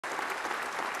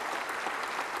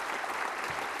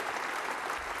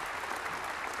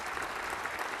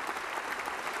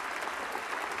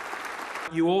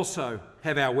But you also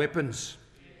have our weapons,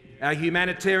 our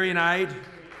humanitarian aid,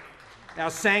 our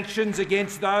sanctions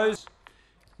against those.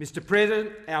 Mr.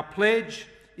 President, our pledge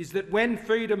is that when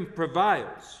freedom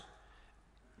prevails,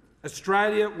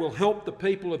 Australia will help the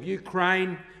people of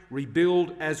Ukraine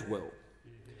rebuild as well.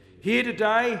 Here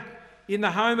today, in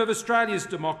the home of Australia's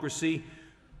democracy,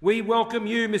 we welcome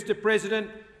you, Mr. President,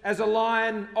 as a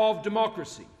lion of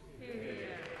democracy.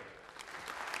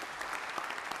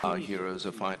 Our heroes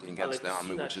are fighting against the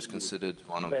army, which is considered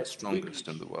one of the strongest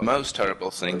in the world. The most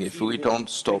terrible thing, if we don't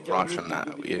stop Russia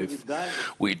now, if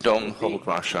we don't hold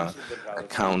Russia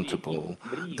accountable,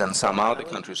 then some other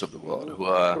countries of the world who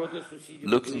are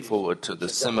looking forward to the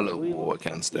similar war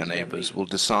against their neighbors will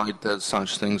decide that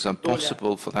such things are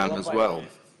possible for them as well.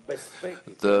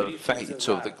 The fate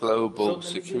of the global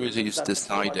security is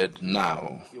decided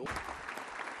now.